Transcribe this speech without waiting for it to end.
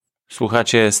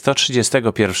Słuchacie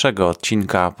 131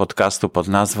 odcinka podcastu pod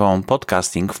nazwą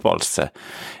Podcasting w Polsce.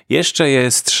 Jeszcze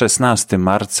jest 16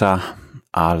 marca,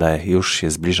 ale już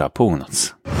się zbliża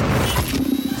północ.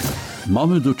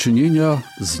 Mamy do czynienia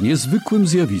z niezwykłym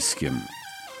zjawiskiem.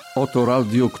 Oto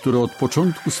radio, które od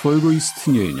początku swojego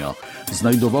istnienia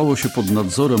znajdowało się pod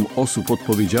nadzorem osób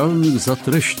odpowiedzialnych za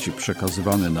treści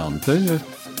przekazywane na antenie,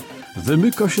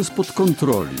 wymyka się spod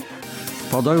kontroli,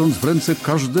 wpadając w ręce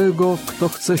każdego, kto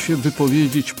chce się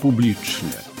wypowiedzieć publicznie,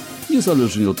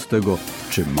 niezależnie od tego,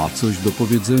 czy ma coś do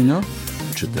powiedzenia,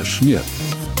 czy też nie.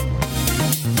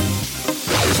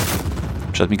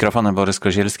 Przed mikrofonem Borys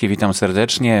Kozielski, witam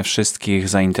serdecznie wszystkich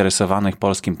zainteresowanych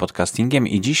polskim podcastingiem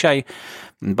i dzisiaj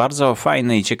bardzo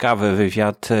fajny i ciekawy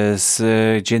wywiad z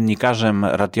dziennikarzem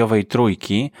radiowej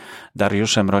Trójki,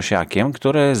 Dariuszem Rosiakiem,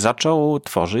 który zaczął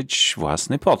tworzyć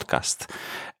własny podcast.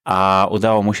 A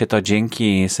udało mu się to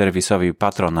dzięki serwisowi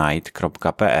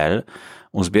patronite.pl.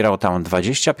 Uzbierał tam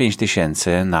 25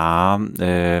 000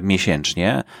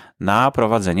 miesięcznie na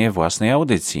prowadzenie własnej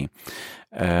audycji.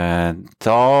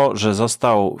 To, że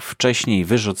został wcześniej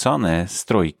wyrzucony z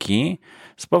Trójki,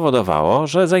 spowodowało,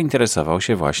 że zainteresował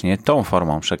się właśnie tą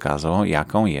formą przekazu,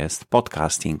 jaką jest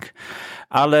podcasting.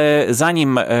 Ale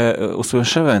zanim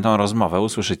usłyszymy tą rozmowę,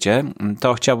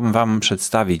 to chciałbym wam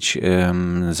przedstawić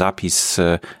zapis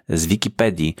z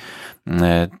Wikipedii,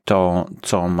 to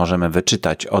co możemy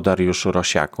wyczytać o Dariuszu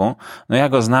Rosiaku. No ja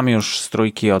go znam już z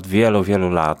Trójki od wielu, wielu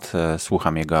lat,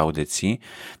 słucham jego audycji,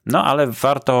 no ale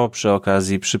warto przy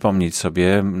okazji przypomnieć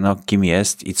sobie, kim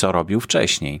jest i co robił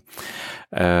wcześniej.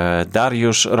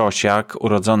 Dariusz Rosiak,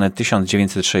 urodzony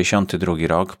 1962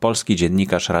 rok, polski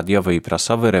dziennikarz radiowy i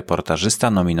prasowy,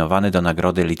 reportażysta nominowany do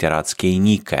Nagrody Literackiej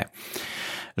Nike.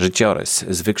 Życiorys.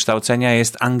 Z wykształcenia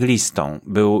jest anglistą.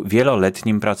 Był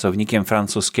wieloletnim pracownikiem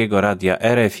francuskiego radia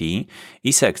RFI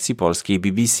i sekcji polskiej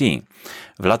BBC.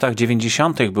 W latach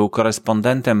 90. był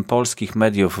korespondentem polskich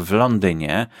mediów w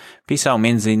Londynie. Pisał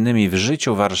m.in. w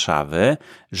Życiu Warszawy,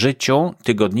 Życiu,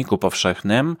 Tygodniku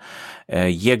Powszechnym.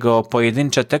 Jego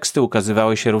pojedyncze teksty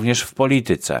ukazywały się również w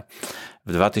Polityce.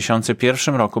 W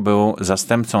 2001 roku był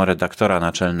zastępcą redaktora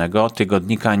naczelnego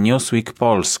tygodnika Newsweek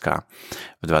Polska.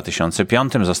 W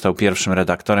 2005 został pierwszym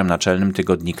redaktorem naczelnym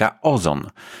tygodnika Ozon.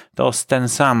 To ten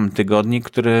sam tygodnik,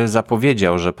 który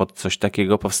zapowiedział, że pod coś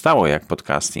takiego powstało jak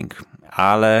podcasting.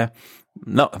 Ale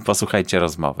posłuchajcie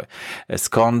rozmowy.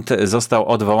 Skąd został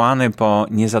odwołany po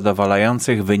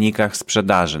niezadowalających wynikach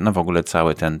sprzedaży? W ogóle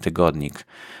cały ten tygodnik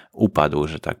upadł,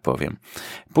 że tak powiem.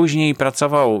 Później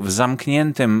pracował w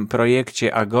zamkniętym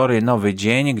projekcie Agory Nowy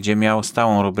Dzień, gdzie miał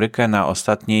stałą rubrykę na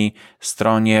ostatniej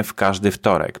stronie w każdy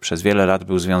wtorek. Przez wiele lat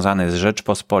był związany z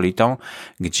Rzeczpospolitą,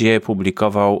 gdzie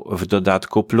publikował w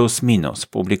dodatku Plus Minus.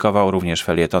 Publikował również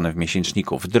felietony w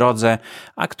miesięczniku W Drodze,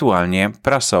 aktualnie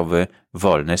prasowy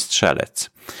Wolny Strzelec.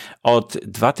 Od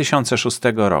 2006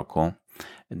 roku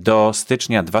do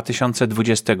stycznia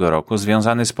 2020 roku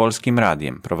związany z Polskim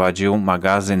Radiem. Prowadził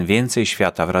magazyn Więcej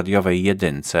Świata w radiowej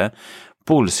Jedynce,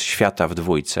 Puls Świata w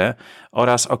Dwójce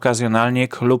oraz okazjonalnie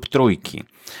Klub Trójki.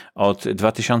 Od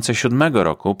 2007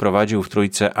 roku prowadził w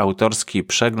Trójce autorski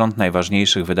przegląd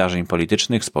najważniejszych wydarzeń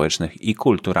politycznych, społecznych i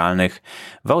kulturalnych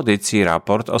w audycji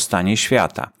Raport o stanie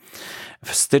świata.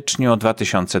 W styczniu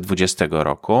 2020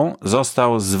 roku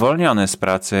został zwolniony z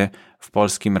pracy w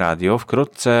Polskim Radiu.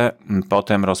 Wkrótce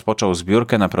potem rozpoczął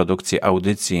zbiórkę na produkcję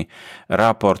audycji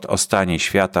Raport o stanie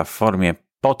świata w formie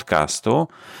podcastu.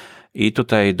 I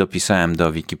tutaj dopisałem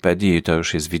do Wikipedii, to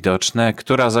już jest widoczne,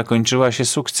 która zakończyła się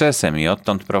sukcesem i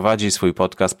odtąd prowadzi swój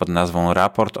podcast pod nazwą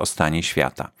Raport o stanie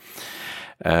świata.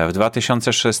 W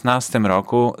 2016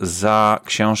 roku za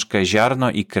książkę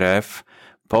Ziarno i krew,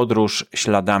 Podróż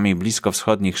śladami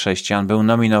bliskowschodnich chrześcijan był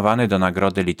nominowany do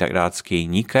Nagrody Literackiej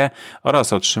Nike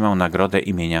oraz otrzymał nagrodę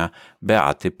imienia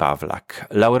Beaty Pawlak.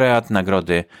 Laureat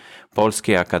Nagrody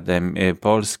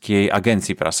Polskiej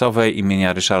Agencji Prasowej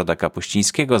imienia Ryszarda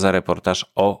Kapuścińskiego za reportaż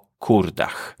o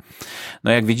Kurdach.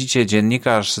 Jak widzicie,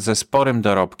 dziennikarz ze sporym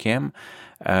dorobkiem.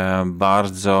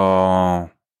 Bardzo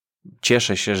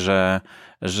cieszę się,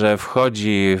 że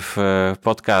wchodzi w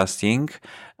podcasting,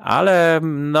 ale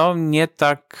nie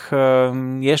tak,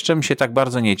 jeszcze mi się tak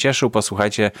bardzo nie cieszył.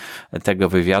 Posłuchajcie tego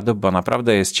wywiadu, bo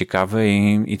naprawdę jest ciekawy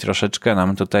i troszeczkę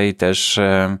nam tutaj też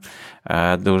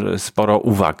sporo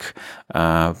uwag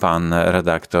pan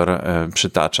redaktor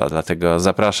przytacza. Dlatego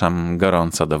zapraszam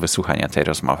gorąco do wysłuchania tej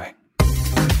rozmowy.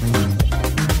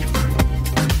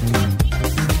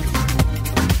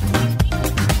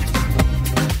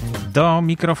 Do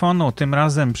mikrofonu, tym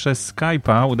razem przez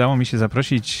Skype'a, udało mi się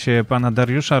zaprosić pana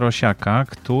Dariusza Rosiaka,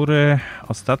 który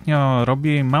ostatnio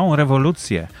robi małą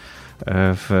rewolucję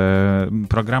w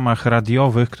programach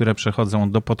radiowych, które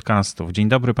przechodzą do podcastów. Dzień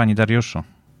dobry, panie Dariuszu.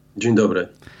 Dzień dobry.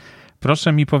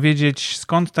 Proszę mi powiedzieć,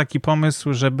 skąd taki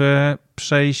pomysł, żeby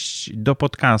przejść do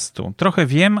podcastu? Trochę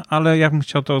wiem, ale ja bym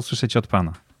chciał to usłyszeć od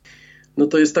pana. No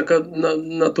to jest taki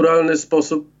naturalny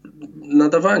sposób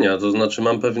nadawania, to znaczy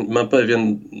mam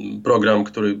pewien program,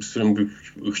 z którym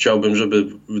chciałbym, żeby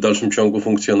w dalszym ciągu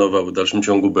funkcjonował, w dalszym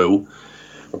ciągu był.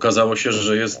 Okazało się,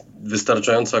 że jest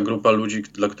wystarczająca grupa ludzi,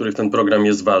 dla których ten program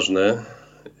jest ważny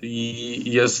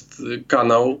i jest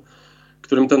kanał,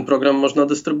 którym ten program można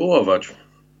dystrybuować.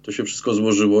 To się wszystko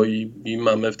złożyło i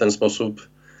mamy w ten sposób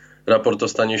raport o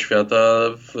stanie świata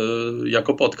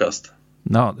jako podcast.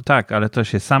 No tak, ale to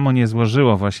się samo nie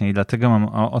złożyło właśnie i dlatego mam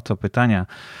o to pytania,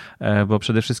 bo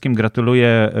przede wszystkim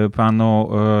gratuluję panu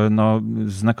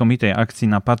znakomitej akcji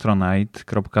na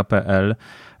patronite.pl.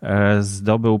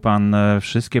 Zdobył pan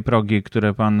wszystkie progi,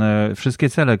 wszystkie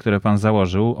cele, które pan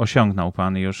założył, osiągnął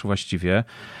pan już właściwie.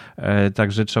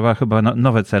 Także trzeba chyba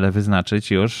nowe cele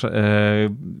wyznaczyć już.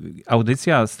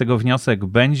 Audycja, z tego wniosek,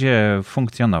 będzie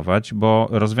funkcjonować, bo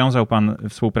rozwiązał pan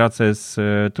współpracę z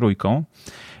Trójką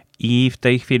i w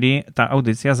tej chwili ta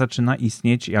audycja zaczyna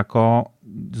istnieć jako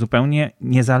zupełnie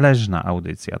niezależna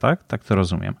audycja, tak? Tak to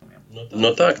rozumiem.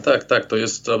 No tak. To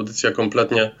jest audycja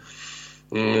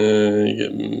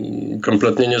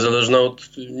kompletnie niezależna od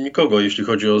nikogo, jeśli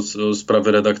chodzi o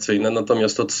sprawy redakcyjne,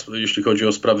 natomiast jeśli chodzi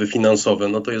o sprawy finansowe,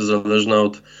 no to jest zależna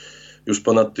od już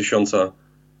ponad 1000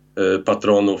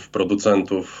 patronów,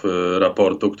 producentów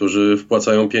raportu, którzy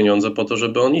wpłacają pieniądze po to,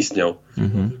 żeby on istniał.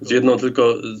 Z jedną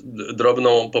tylko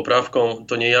drobną poprawką,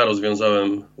 to nie ja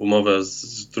rozwiązałem umowę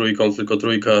z Trójką, tylko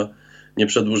Trójka nie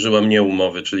przedłużyła mnie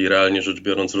umowy, czyli realnie rzecz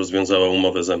biorąc rozwiązała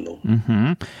umowę ze mną.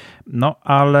 No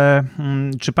ale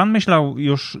czy pan myślał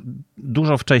już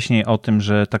dużo wcześniej o tym,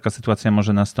 że taka sytuacja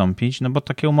może nastąpić? No bo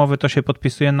takie umowy to się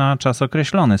podpisuje na czas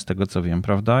określony, z tego co wiem,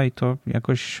 prawda? I to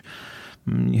jakoś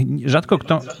rzadko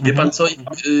kto... Wie pan co,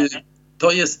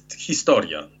 to jest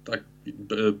historia, tak?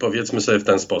 Powiedzmy sobie w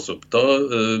ten sposób. To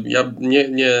ja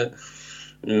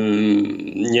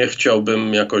nie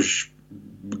chciałbym jakoś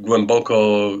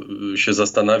głęboko się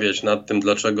zastanawiać nad tym,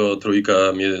 dlaczego Trójka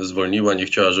mnie zwolniła, nie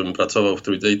chciała, żebym pracował w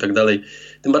Trójce i tak dalej.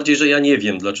 Tym bardziej, że ja nie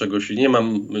wiem, dlaczego się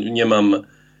nie mam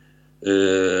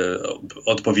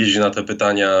odpowiedzi na te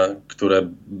pytania, które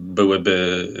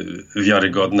byłyby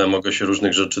wiarygodne. Mogę się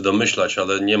różnych rzeczy domyślać,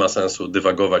 ale nie ma sensu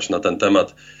dywagować na ten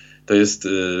temat. To jest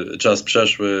czas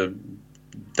przeszły.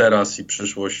 Teraz i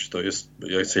przyszłość to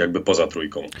jest jakby poza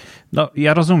Trójką. No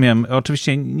ja rozumiem.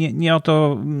 Oczywiście nie o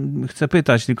to chcę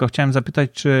pytać, tylko chciałem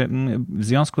zapytać, czy w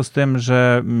związku z tym,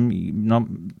 że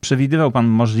przewidywał pan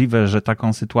możliwe, że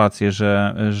taką sytuację,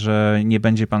 że nie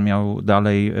będzie pan miał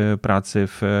dalej pracy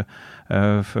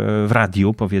w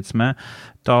radiu, powiedzmy,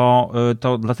 to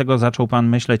dlatego zaczął pan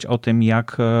myśleć o tym,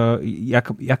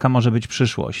 jaka może być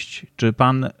przyszłość. Czy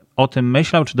pan o tym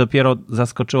myślał, czy dopiero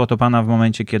zaskoczyło to pana w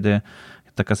momencie, kiedy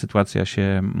taka sytuacja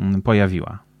się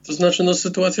pojawiła? To znaczy,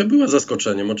 sytuacja była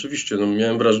zaskoczeniem, oczywiście.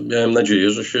 Miałem nadzieję,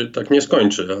 że się tak nie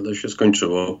skończy, ale się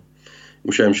skończyło.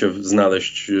 Musiałem się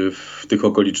znaleźć w tych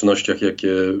okolicznościach,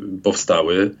 jakie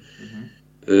powstały.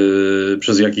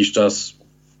 Przez jakiś czas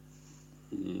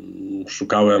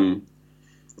szukałem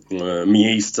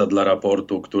miejsca dla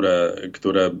raportu,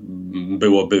 które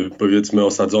byłoby, powiedzmy,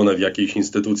 osadzone w jakiejś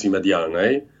instytucji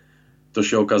medialnej. To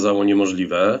się okazało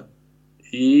niemożliwe.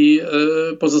 I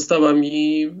pozostała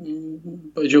mi,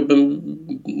 powiedziałbym,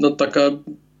 taka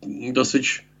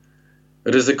dosyć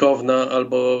ryzykowna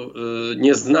albo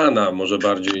nieznana może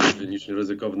bardziej niż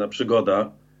ryzykowna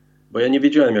przygoda, bo ja nie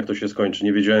wiedziałem, jak to się skończy,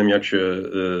 nie wiedziałem, jak się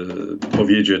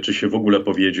powiedzie, czy się w ogóle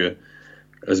powiedzie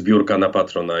zbiórka na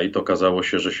Patronite. Okazało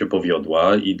się, że się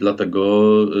powiodła i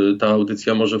dlatego ta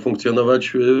audycja może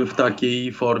funkcjonować w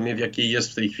takiej formie, w jakiej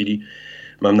jest w tej chwili.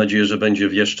 Mam nadzieję, że będzie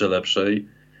w jeszcze lepszej.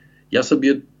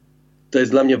 To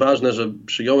jest dla mnie ważne, że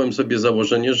przyjąłem sobie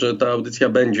założenie, że ta audycja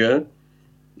będzie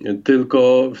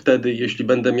tylko wtedy, jeśli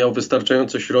będę miał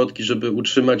wystarczające środki, żeby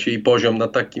utrzymać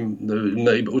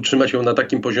ją na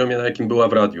takim poziomie, na jakim była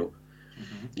w radiu.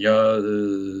 Ja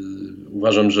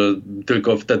uważam, że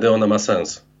tylko wtedy ona ma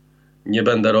sens. Nie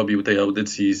będę robił tej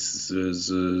audycji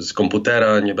z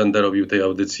komputera, nie będę robił tej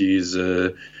audycji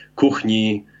z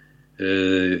kuchni,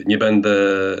 nie będę,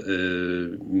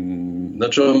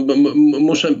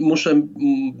 muszę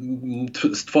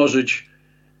stworzyć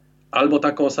albo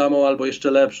taką samą, albo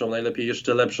jeszcze lepszą, najlepiej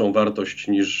jeszcze lepszą wartość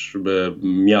niż by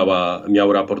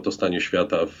miał raport o stanie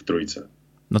świata w Trójce.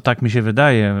 No tak mi się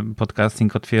wydaje.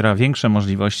 Podcasting otwiera większe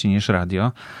możliwości niż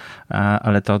radio,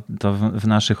 ale to w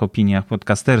naszych opiniach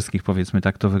podcasterskich, powiedzmy,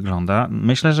 tak to wygląda.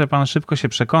 Myślę, że pan szybko się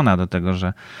przekona do tego,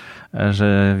 że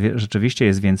rzeczywiście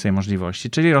jest więcej możliwości.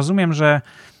 Czyli rozumiem, że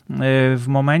w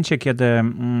momencie, kiedy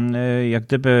jak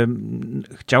gdyby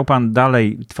chciał pan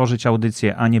dalej tworzyć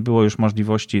audycję, a nie było już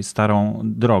możliwości starą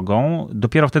drogą,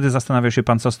 dopiero wtedy zastanawiał się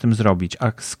pan, co z tym zrobić.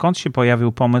 A skąd się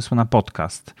pojawił pomysł na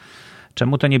podcast?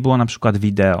 Czemu to nie było na przykład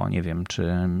wideo? Nie wiem,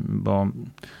 bo...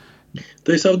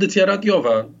 To jest audycja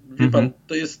radiowa. Wie pan,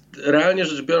 to jest realnie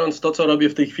rzecz biorąc to, co robię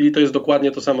w tej chwili, to jest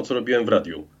dokładnie to samo, co robiłem w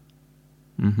radiu.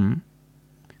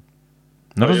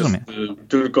 No rozumiem.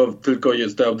 Tylko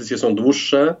te audycje są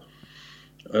dłuższe.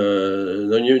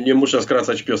 No nie muszę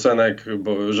skracać piosenek,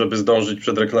 żeby zdążyć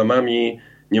przed reklamami.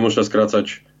 Nie muszę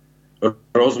skracać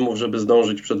rozmów, żeby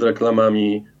zdążyć przed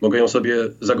reklamami. Mogę ją sobie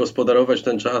zagospodarować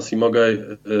ten czas i mogę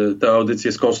tę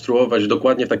audycję skonstruować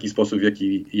dokładnie w taki sposób,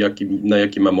 na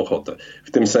jaki mam ochotę.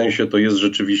 W tym sensie to jest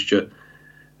rzeczywiście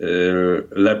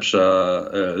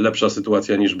lepsza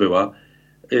sytuacja niż była.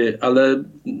 Ale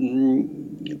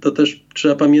to też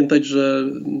trzeba pamiętać, że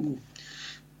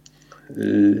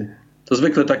to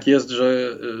zwykle tak jest,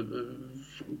 że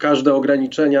każde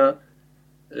ograniczenia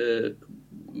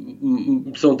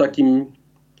są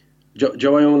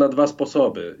działają na dwa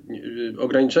sposoby.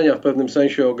 Ograniczenia w pewnym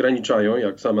sensie ograniczają,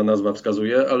 jak sama nazwa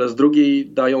wskazuje, ale z drugiej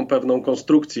dają pewną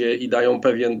konstrukcję i dają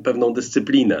pewną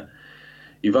dyscyplinę.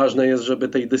 I ważne jest, żeby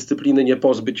tej dyscypliny nie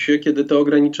pozbyć się, kiedy te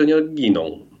ograniczenia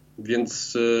giną.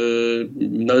 Więc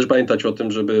należy pamiętać o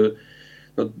tym, żeby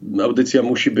audycja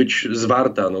musi być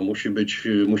zwarta,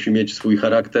 musi mieć swój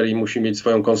charakter i musi mieć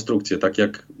swoją konstrukcję. Tak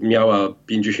jak miała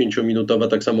 50-minutowa,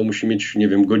 tak samo musi mieć, nie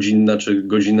wiem, godzinna czy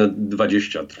godzinę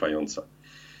 20 trwająca.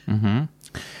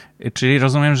 Czyli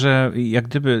rozumiem, że jak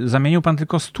gdyby zamienił pan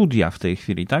tylko studia w tej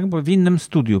chwili, tak? Bo w innym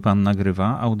studiu pan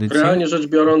nagrywa audycję.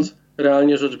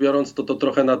 Realnie rzecz biorąc, to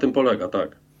trochę na tym polega,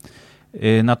 tak.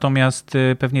 Natomiast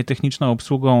pewnie techniczną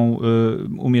obsługą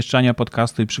umieszczania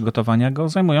podcastu i przygotowania go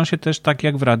zajmują się też, tak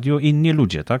jak w radiu, inni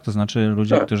ludzie, tak? To znaczy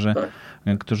ludzie,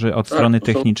 którzy od strony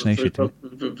technicznej się tym...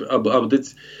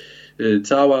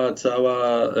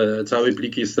 Cały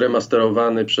plik jest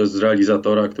remasterowany przez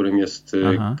realizatora, którym jest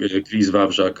Chris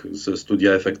Wawrzak ze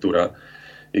studia Efektura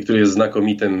i który jest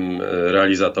znakomitym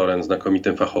realizatorem,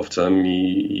 znakomitym fachowcem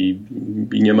i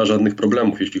nie ma żadnych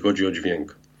problemów, jeśli chodzi o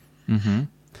dźwięk.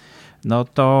 No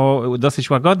to dosyć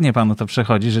łagodnie panu to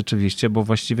przechodzi rzeczywiście, bo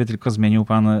właściwie tylko zmienił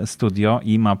pan studio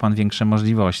i ma pan większe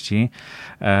możliwości.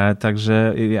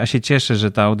 Także ja się cieszę,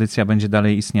 że ta audycja będzie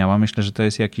dalej istniała. Myślę, że to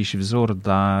jest jakiś wzór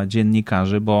dla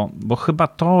dziennikarzy, bo chyba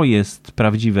to jest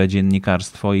prawdziwe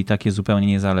dziennikarstwo i takie zupełnie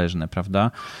niezależne,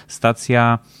 prawda?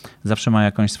 Stacja zawsze ma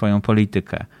jakąś swoją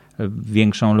politykę,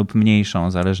 większą lub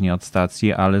mniejszą, zależnie od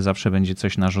stacji, ale zawsze będzie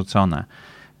coś narzucone.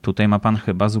 Tutaj ma pan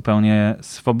chyba zupełnie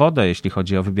swobodę, jeśli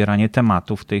chodzi o wybieranie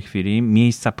tematów w tej chwili,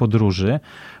 miejsca podróży,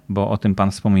 bo o tym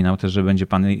pan wspominał też, że będzie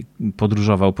pan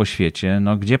podróżował po świecie.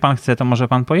 No, gdzie pan chce, to może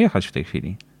pan pojechać w tej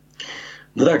chwili.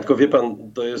 No tak, tylko wie pan,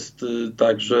 to jest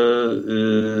tak, że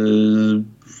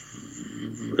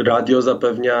radio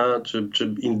zapewnia,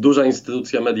 czy duża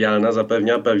instytucja medialna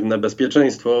zapewnia pewne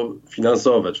bezpieczeństwo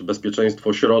finansowe, czy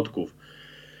bezpieczeństwo środków,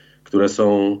 które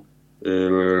są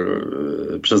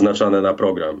przeznaczane na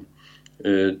program.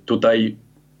 Tutaj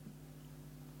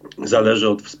zależy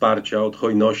od wsparcia, od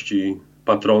hojności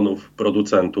patronów,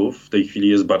 producentów. W tej chwili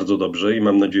jest bardzo dobrze i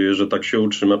mam nadzieję, że tak się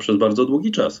utrzyma przez bardzo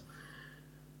długi czas.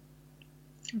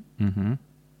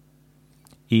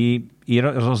 I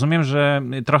rozumiem, że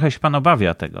trochę się pan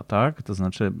obawia tego, tak? To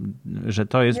znaczy, że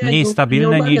to jest mniej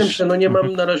stabilne niż...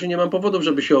 Na razie nie mam powodów,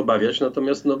 żeby się obawiać,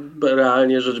 natomiast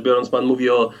realnie rzecz biorąc, pan mówi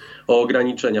o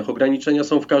ograniczeniach. Ograniczenia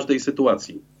są w każdej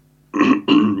sytuacji.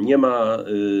 Nie ma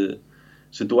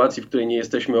sytuacji, w której nie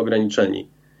jesteśmy ograniczeni.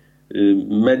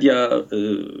 Media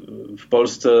w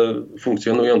Polsce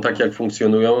funkcjonują tak, jak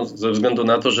funkcjonują, ze względu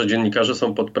na to, że dziennikarze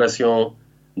są pod presją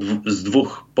z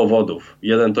dwóch powodów.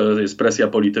 Jeden to jest presja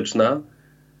polityczna,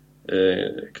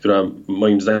 która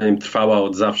moim zdaniem trwała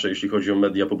od zawsze, jeśli chodzi o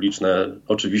media publiczne.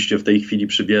 Oczywiście w tej chwili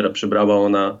przybrała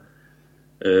ona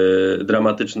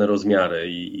dramatyczne rozmiary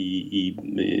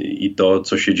i to,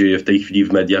 co się dzieje w tej chwili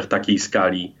w mediach, takiej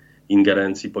skali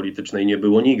ingerencji politycznej nie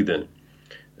było nigdy.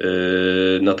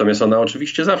 Natomiast ona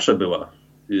oczywiście zawsze była.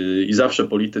 I zawsze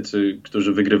politycy,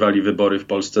 którzy wygrywali wybory w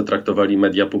Polsce, traktowali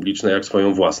media publiczne jak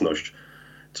swoją własność,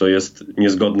 co jest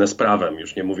niezgodne z prawem.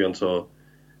 Już nie mówiąc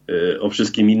o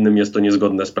wszystkim innym, jest to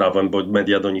niezgodne z prawem, bo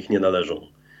media do nich nie należą.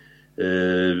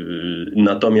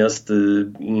 Natomiast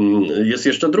jest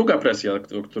jeszcze druga presja,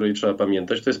 o której trzeba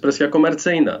pamiętać, to jest presja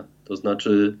komercyjna. To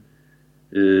znaczy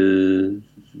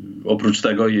Oprócz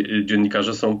tego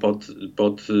dziennikarze są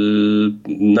pod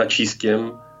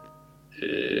naciskiem,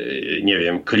 nie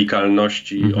wiem,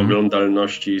 klikalności,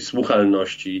 oglądalności,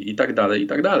 słuchalności i tak dalej, i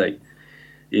tak dalej.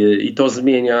 I to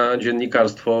zmienia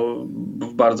dziennikarstwo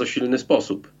w bardzo silny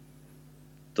sposób.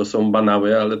 To są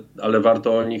banały, ale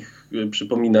warto o nich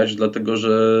przypominać, dlatego że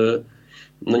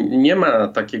nie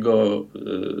ma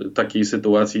takiej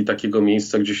sytuacji, takiego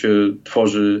miejsca, gdzie się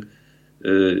tworzy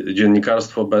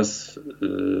dziennikarstwo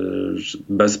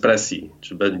bez presji,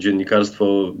 czy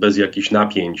dziennikarstwo bez jakichś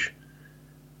napięć,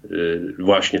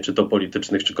 właśnie, czy to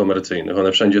politycznych, czy komercyjnych.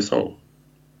 One wszędzie są.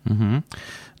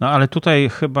 No ale tutaj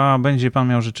chyba będzie pan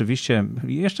miał rzeczywiście,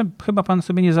 jeszcze chyba pan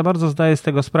sobie nie za bardzo zdaje z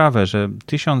tego sprawę, że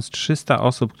 1300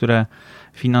 osób, które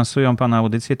finansują pana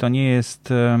audycję, to nie jest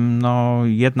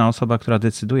jedna osoba, która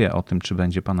decyduje o tym, czy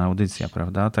będzie pana audycja,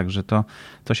 prawda? Także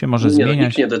to się może zmieniać.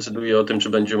 Nikt nie decyduje o tym, czy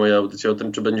będzie moja audycja, o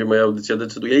tym, czy będzie moja audycja,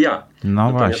 decyduję ja.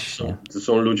 No właśnie. To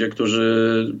są ludzie,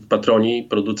 patroni,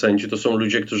 producenci, to są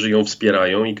ludzie, którzy ją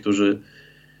wspierają i którzy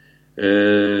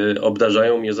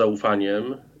obdarzają mnie zaufaniem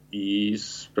i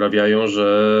sprawiają,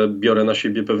 że biorę na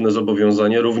siebie pewne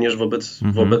zobowiązanie również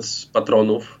wobec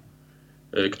patronów,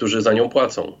 którzy za nią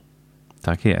płacą.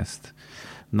 Tak jest.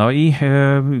 No i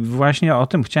właśnie o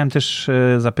tym chciałem też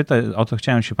zapytać, o to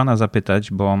chciałem się pana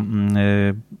zapytać, bo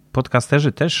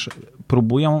podcasterzy też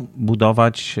próbują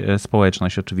budować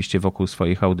społeczność oczywiście wokół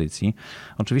swoich audycji.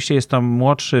 Oczywiście jest to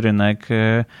młodszy rynek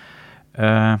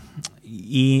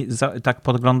i tak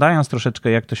podglądając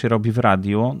troszeczkę, jak to się robi w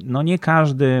radiu, no nie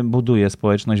każdy buduje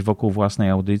społeczność wokół własnej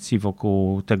audycji,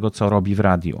 wokół tego, co robi w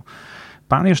radiu.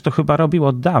 Pan już to chyba robił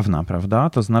od dawna, prawda?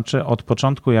 To znaczy od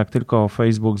początku, jak tylko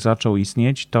Facebook zaczął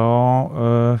istnieć, to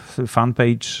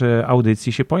fanpage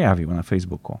audycji się pojawił na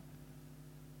Facebooku.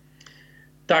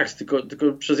 Tak,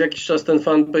 tylko przez jakiś czas ten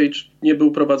fanpage nie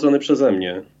był prowadzony przeze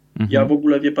mnie. Ja w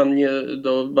ogóle, wie pan,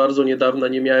 do bardzo niedawna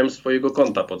nie miałem swojego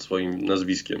konta pod swoim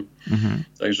nazwiskiem.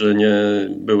 Także nie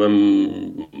byłem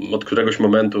od któregoś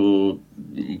momentu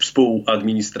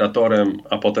współadministratorem,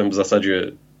 a potem w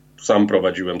zasadzie sam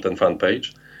prowadziłem ten fanpage,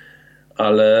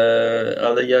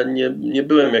 ale ja nie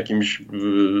byłem jakimś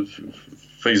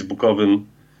facebookowym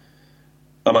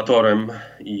amatorem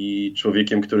i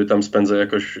człowiekiem, który tam spędza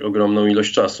jakoś ogromną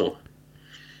ilość czasu.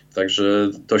 Także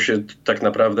to się tak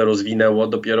naprawdę rozwinęło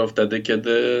dopiero wtedy,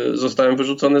 kiedy zostałem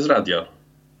wyrzucony z radia.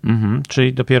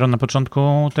 Czyli dopiero na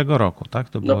początku tego roku, tak?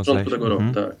 To było na początku tego roku,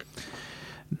 tak.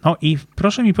 No i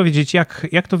proszę mi powiedzieć,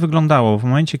 jak to wyglądało w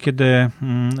momencie, kiedy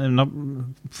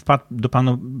wpadł do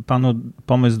panu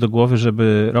pomysł do głowy,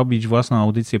 żeby robić własną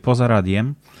audycję poza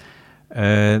radiem,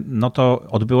 no to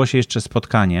odbyło się jeszcze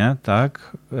spotkanie,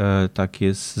 tak?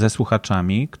 Takie ze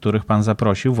słuchaczami, których pan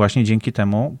zaprosił właśnie dzięki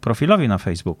temu profilowi na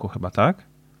Facebooku chyba, tak?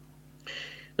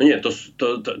 No nie,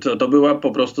 to była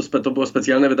po prostu, to było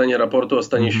specjalne wydanie raportu o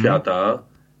stanie świata,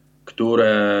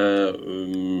 które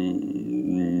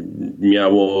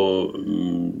miało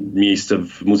miejsce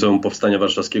w Muzeum Powstania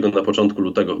Warszawskiego na początku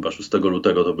lutego, chyba 6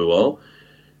 lutego to było.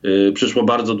 Przyszło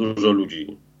bardzo dużo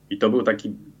ludzi i to był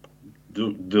taki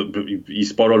i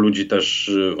sporo ludzi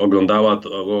też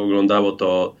oglądało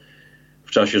to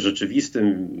w czasie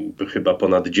rzeczywistym. Chyba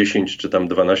ponad 10 czy tam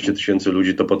 12 tysięcy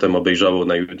ludzi to potem obejrzało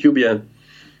na YouTubie.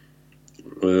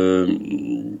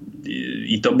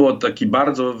 I to było taki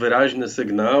bardzo wyraźny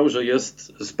sygnał, że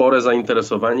jest spore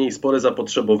zainteresowanie i spore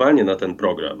zapotrzebowanie na ten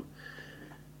program.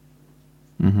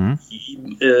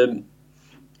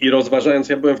 I rozważając,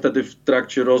 ja byłem wtedy w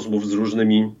trakcie rozmów z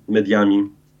różnymi mediami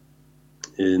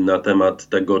na temat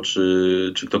tego,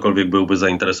 czy ktokolwiek byłby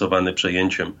zainteresowany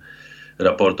przejęciem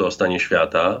raportu o stanie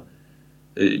świata.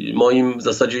 Moim w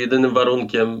zasadzie jedynym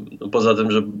warunkiem, poza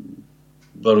tym, że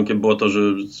warunkiem było to, że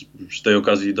przy tej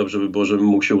okazji dobrze by było, żebym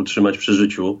mógł się utrzymać przy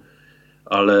życiu,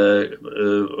 ale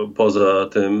poza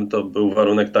tym to był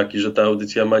warunek taki, że ta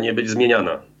audycja ma nie być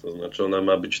zmieniana. To znaczy ona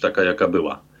ma być taka, jaka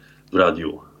była w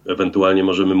radiu. Ewentualnie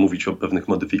możemy mówić o pewnych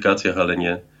modyfikacjach, ale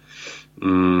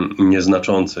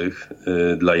nieznaczących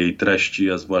dla jej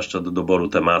treści, a zwłaszcza do doboru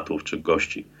tematów czy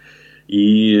gości.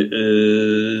 I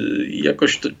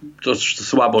jakoś to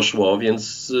słabo szło,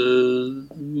 więc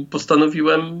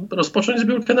postanowiłem rozpocząć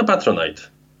zbiórkę na Patronite.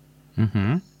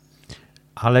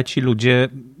 Ale ci ludzie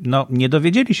nie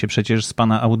dowiedzieli się przecież z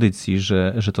pana audycji,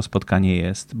 że to spotkanie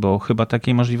jest, bo chyba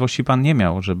takiej możliwości pan nie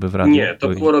miał, żeby w radiu... Nie, to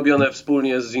było robione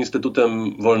wspólnie z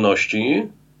Instytutem Wolności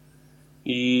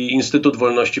i Instytut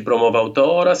Wolności promował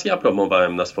to oraz ja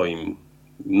promowałem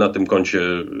na tym koncie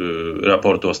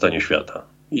raportu o stanie świata.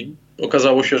 I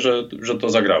okazało się, że to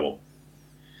zagrało.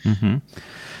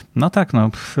 No tak,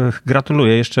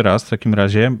 gratuluję jeszcze raz w takim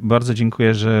razie. Bardzo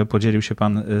dziękuję, że podzielił się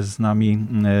pan z nami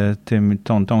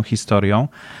tą historią.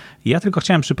 Ja tylko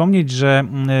chciałem przypomnieć, że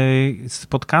z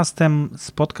podcastem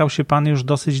spotkał się pan już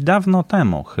dosyć dawno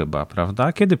temu chyba,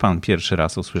 prawda? Kiedy pan pierwszy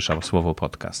raz usłyszał słowo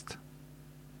podcast?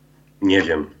 Nie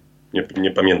wiem,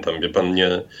 nie pamiętam, wie pan, nie...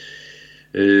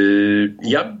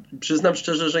 Ja przyznam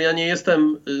szczerze, że ja nie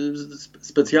jestem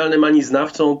specjalnym ani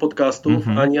znawcą podcastów,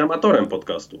 ani amatorem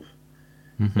podcastów.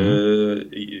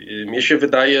 Mnie się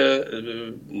wydaje,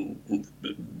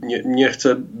 nie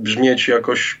chcę brzmieć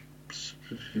jakoś,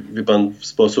 wie pan, w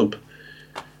sposób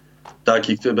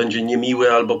taki, który będzie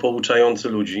niemiły albo pouczający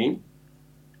ludzi.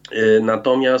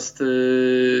 Natomiast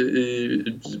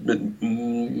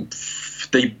w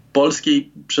tej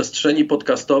polskiej przestrzeni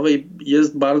podcastowej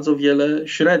jest bardzo wiele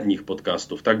średnich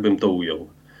podcastów, tak bym to ujął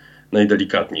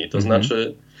najdelikatniej. To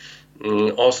znaczy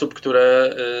osób,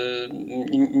 które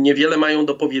niewiele mają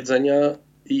do powiedzenia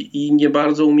i nie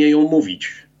bardzo umieją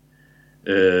mówić.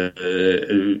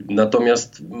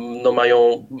 Natomiast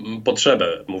mają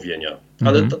potrzebę mówienia.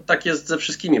 Ale tak jest ze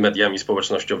wszystkimi mediami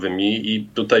społecznościowymi i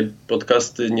tutaj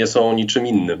podcasty nie są niczym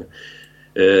innym.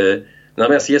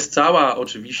 Natomiast jest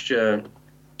oczywiście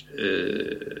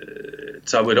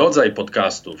cały rodzaj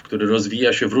podcastów, który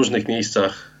rozwija się w różnych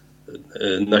miejscach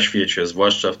na świecie,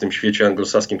 zwłaszcza w tym świecie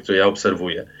anglosaskim, który ja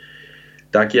obserwuję.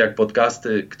 Takie jak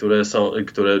podcasty,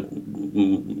 które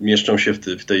mieszczą się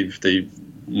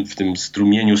w tym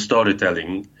strumieniu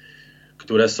storytelling,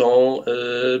 które są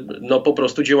po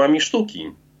prostu dziełami sztuki,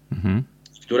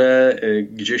 które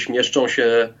gdzieś mieszczą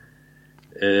się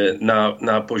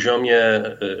na poziomie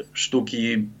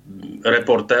sztuki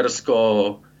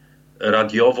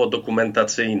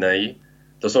reportersko-radiowo-dokumentacyjnej.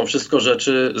 To są wszystko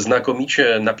rzeczy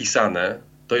znakomicie napisane,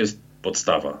 to jest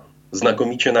podstawa,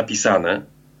 znakomicie napisane.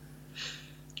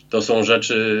 To są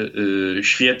rzeczy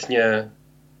świetnie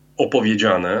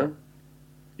opowiedziane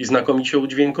i znakomicie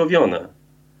udźwiękowione.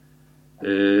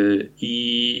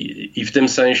 I w tym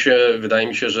sensie wydaje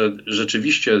mi się, że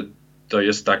rzeczywiście to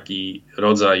jest taki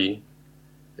rodzaj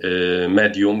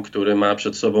medium, który ma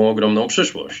przed sobą ogromną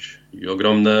przyszłość i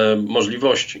ogromne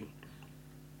możliwości.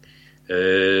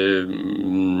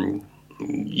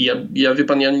 Ja wie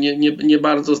pan, ja nie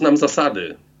bardzo znam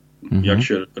zasady, jak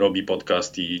się robi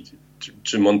podcast i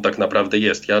czym on tak naprawdę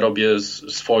jest. Ja robię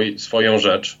swoją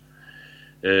rzecz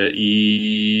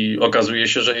i okazuje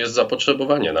się, że jest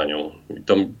zapotrzebowanie na nią. I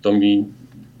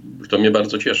to mnie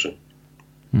bardzo cieszy.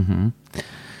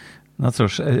 No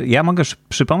cóż, ja mogę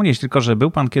przypomnieć tylko, że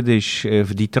był pan kiedyś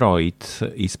w Detroit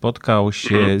i spotkał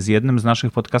się z jednym z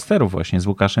naszych podcasterów właśnie, z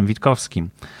Łukaszem Witkowskim.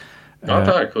 A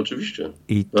tak, oczywiście.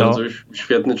 Bardzo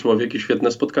świetny człowiek i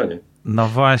świetne spotkanie. No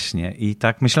właśnie. I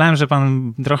tak myślałem, że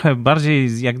pan trochę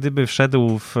bardziej jak gdyby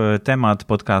wszedł w temat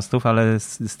podcastów, ale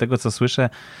z tego co słyszę,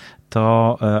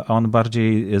 to on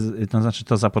bardziej, to znaczy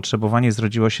to zapotrzebowanie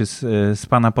zrodziło się z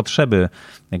pana potrzeby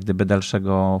jak gdyby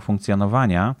dalszego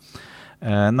funkcjonowania.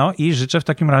 No i życzę w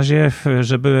takim razie,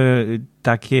 żeby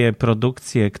takie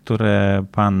produkcje, które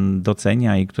pan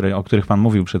docenia i o których pan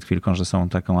mówił przed chwilką, że są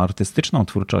taką artystyczną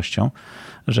twórczością,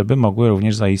 żeby mogły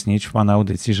również zaistnieć w pana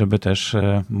audycji, żeby też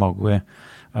mogły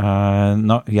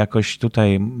jakoś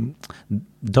tutaj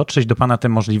dotrzeć do pana te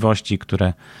możliwości,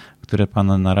 które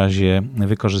pan na razie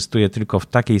wykorzystuje tylko w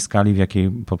takiej skali, w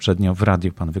jakiej poprzednio w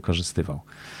radiu pan wykorzystywał.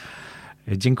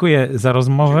 Dziękuję za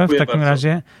rozmowę. Dziękuję w takim bardzo.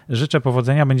 razie życzę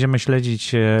powodzenia. Będziemy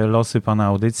śledzić losy pana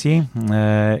audycji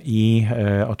i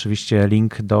oczywiście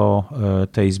link do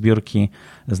tej zbiórki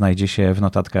znajdzie się w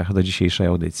notatkach do dzisiejszej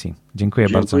audycji. Dziękuję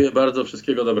bardzo. Dziękuję bardzo.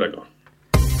 Wszystkiego dobrego.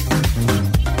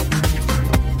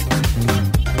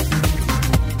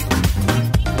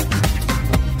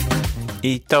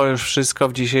 I to już wszystko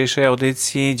w dzisiejszej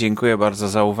audycji. Dziękuję bardzo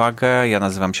za uwagę. Ja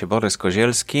nazywam się Borys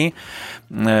Kozielski.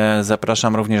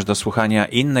 Zapraszam również do słuchania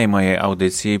innej mojej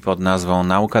audycji pod nazwą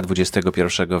Nauka XXI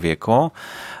wieku.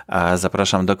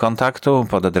 Zapraszam do kontaktu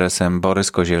pod adresem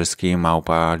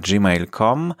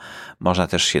boryskozielski@gmail.com. Można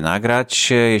też się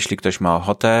nagrać. Jeśli ktoś ma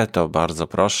ochotę, to bardzo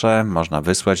proszę. Można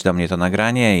wysłać do mnie to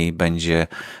nagranie i będzie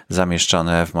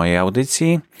zamieszczone w mojej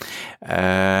audycji.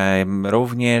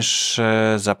 Również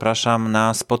zapraszam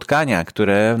na spotkania,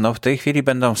 które w tej chwili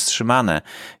będą wstrzymane.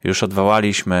 Już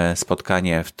odwołaliśmy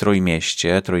spotkanie w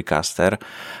Trójmieście, Trójcaster.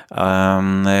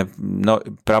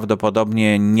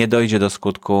 Prawdopodobnie nie dojdzie do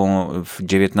skutku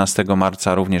 19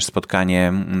 marca również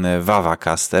spotkanie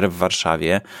Wawacaster w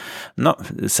Warszawie.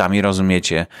 Sami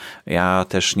rozumiecie, ja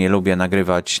też nie lubię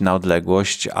nagrywać na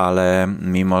odległość, ale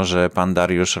mimo, że pan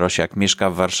Dariusz Rosiak mieszka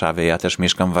w Warszawie, ja też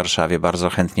mieszkam w Warszawie, bardzo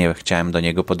chętnie chciałem do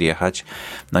niego podjechać.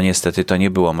 Niestety to nie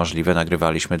było możliwe,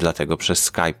 nagrywaliśmy dlatego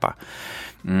przez Skype'a.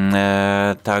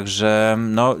 Także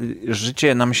no,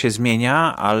 życie nam się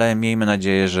zmienia, ale miejmy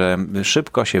nadzieję, że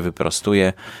szybko się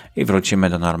wyprostuje i wrócimy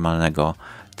do normalnego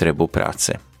trybu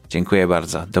pracy. Dziękuję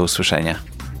bardzo. Do usłyszenia.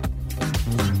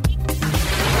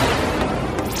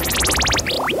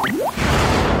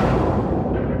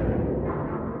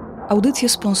 Audycję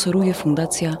sponsoruje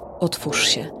Fundacja Otwórz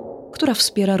się, która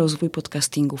wspiera rozwój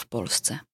podcastingu w Polsce.